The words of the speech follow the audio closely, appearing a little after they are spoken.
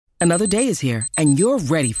Another day is here, and you're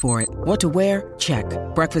ready for it. What to wear? Check.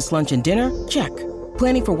 Breakfast, lunch, and dinner? Check.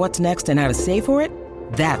 Planning for what's next and how to save for it?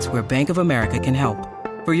 That's where Bank of America can help.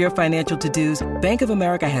 For your financial to-dos, Bank of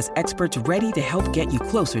America has experts ready to help get you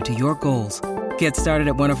closer to your goals. Get started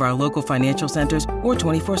at one of our local financial centers or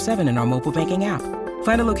 24/7 in our mobile banking app.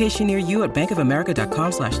 Find a location near you at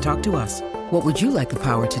bankofamerica.com/talktous. What would you like the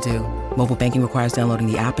power to do? Mobile banking requires downloading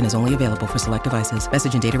the app and is only available for select devices.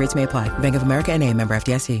 Message and data rates may apply. Bank of America N.A., member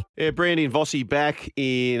FDIC. Yeah, Brandy and Vossi back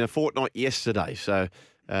in a fortnight yesterday. So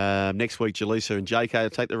next week, Jaleesa and JK will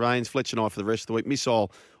take the reins. Fletcher and I for the rest of the week.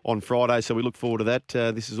 Missile on Friday, so we look forward to that.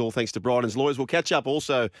 This is all thanks to Bryden's Lawyers. We'll catch up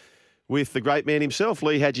also with the great man himself,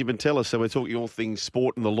 Lee Hadji-Bentella. So we're talking all things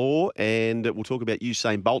sport and the law, and we'll talk about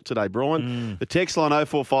Usain Bolt today, Brian. The text line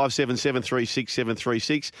 0457 736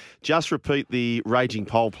 736. Just repeat the raging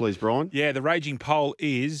poll, please, Brian. Yeah, the raging poll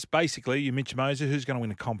is basically, you Mitch Moser, who's going to win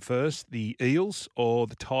the comp first, the Eels or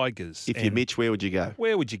the Tigers? If you're Mitch, where would you go?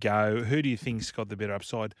 Where would you go? Who do you think's got the better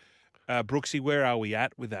upside? Brooksy, where are we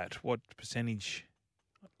at with that? What percentage?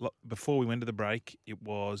 Before we went to the break, it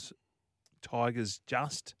was Tigers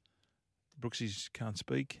just. Brooksy can't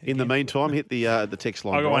speak. In the meantime, hit the text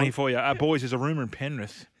line. I got one here for you. Boys, there's a rumour in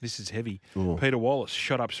Penrith. This is heavy. Ooh. Peter Wallace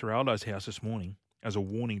shot up Serraldo's house this morning as a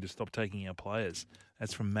warning to stop taking our players.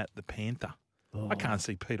 That's from Matt the Panther. I can't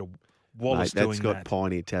see Peter Wallace doing that. That's got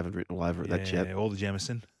Pioneer Tavern written all over it, that chap. Yeah, all the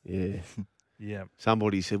Jamison. Yeah. Yeah.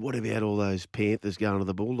 Somebody said, what about all those Panthers going to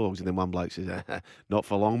the Bulldogs? And then one bloke says, not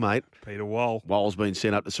for long, mate. Peter Wall. Wall's been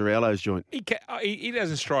sent up to Serraldo's joint. He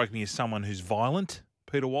doesn't strike me as someone who's violent,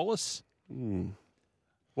 Peter Wallace.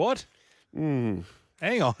 What? Hang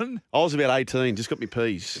on. I was about 18, just got me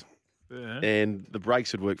P's. Yeah. And the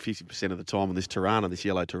brakes would work 50% of the time on this Tirana, this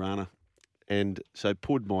yellow Tirana. And so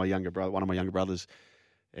Pud, my younger brother, one of my younger brothers,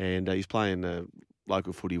 and he's playing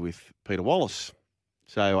local footy with Peter Wallace.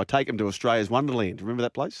 So I take him to Australia's Wonderland. Remember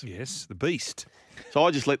that place? Yes, the Beast. So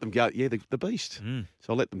I just let them go. Yeah, the Beast.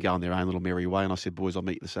 So I let them go on their own little merry way. And I said, boys, I'll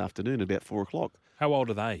meet you this afternoon at about 4 o'clock. How old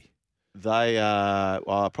are they? They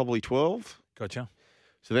are probably 12. Gotcha.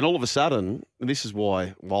 So then all of a sudden, and this is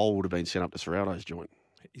why Wall would have been sent up to Serraldo's joint.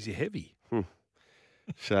 Is he heavy?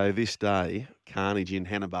 So this day, carnage in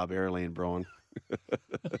Hanna-Barbera land, Brian.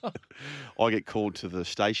 I get called to the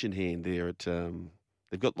station hand there at,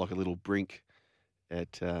 they've got like a little brink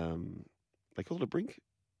at, they call it a brink?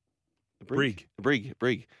 Brig.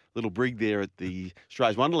 Little brig there at the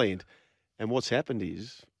Australia's Wonderland. And what's happened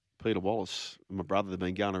is Peter Wallace and my brother have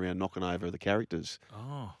been going around knocking over the characters.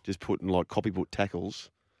 Oh. Just putting like copybook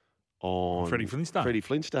tackles on Freddie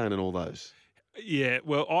Flintstone and all those. Yeah,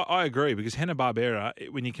 well, I agree because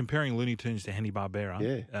Hanna-Barbera, when you're comparing Looney Tunes to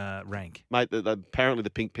Hanna-Barbera, rank. Mate, apparently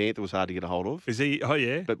the Pink Panther was hard to get a hold of. Is he? Oh,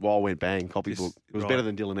 yeah? But Wild went bang, copybook. It was better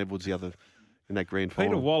than Dylan Edwards in that grand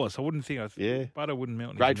final. Peter Wallace, I wouldn't think. Yeah. Butter wouldn't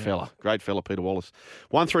melt. Great fella, Peter Wallace.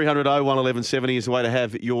 1300 01 1170 is the way to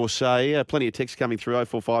have your say. Plenty of texts coming through,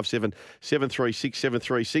 0457 736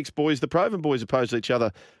 736. Boys, the Provan boys opposed each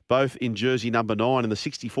other both in jersey number 9 in the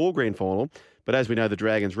 64 grand final. But as we know, the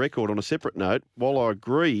Dragons' record, on a separate note, while I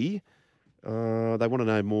agree, they want to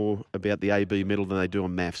know more about the AB medal than they do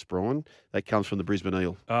on maths, Brian. That comes from the Brisbane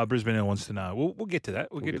Eel. Brisbane Eel wants to know. We'll get to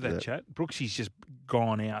that. We'll get to that chat. Brooksy's just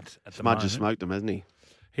gone out at the moment. Smudge has smoked him, hasn't he?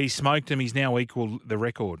 He smoked him. He's now equalled the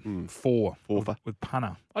record. 4 with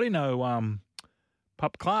punter. I didn't know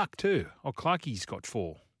Pup Clark too. Oh, Clarkie's got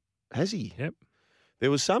 4. Has he? Yep.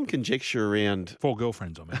 There was some conjecture around... 4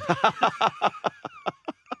 girlfriends, I mean.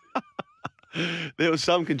 There was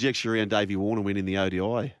some conjecture around Davey Warner winning the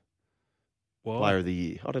ODI Player of the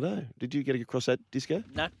Year. I don't know. Did you get across that, Disco?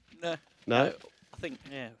 No. I think,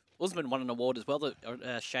 Usman won an award as well,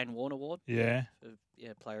 the Shane Warne Award. Yeah.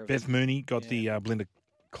 Player of Beth Mooney got the Belinda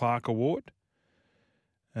Clark Award.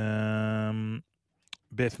 Beth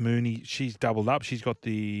Mooney, she's doubled up. She's got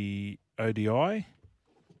the ODI.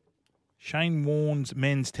 Shane Warne's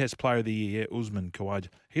Men's Test Player of the Year, Usman Khawaja.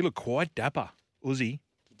 He looked quite dapper, Uzi.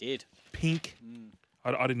 He did. Pink.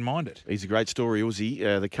 I didn't mind it. He's a great story,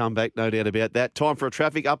 Uzi. The comeback, no doubt about that. Time for a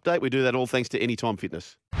traffic update. We do that all thanks to Anytime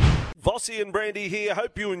Fitness. Vossi and Brandy here.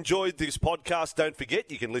 Hope you enjoyed this podcast. Don't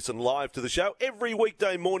forget, you can listen live to the show every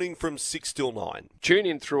weekday morning from 6 till 9. Tune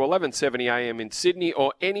in through 1170 AM in Sydney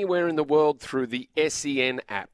or anywhere in the world through the SEN app.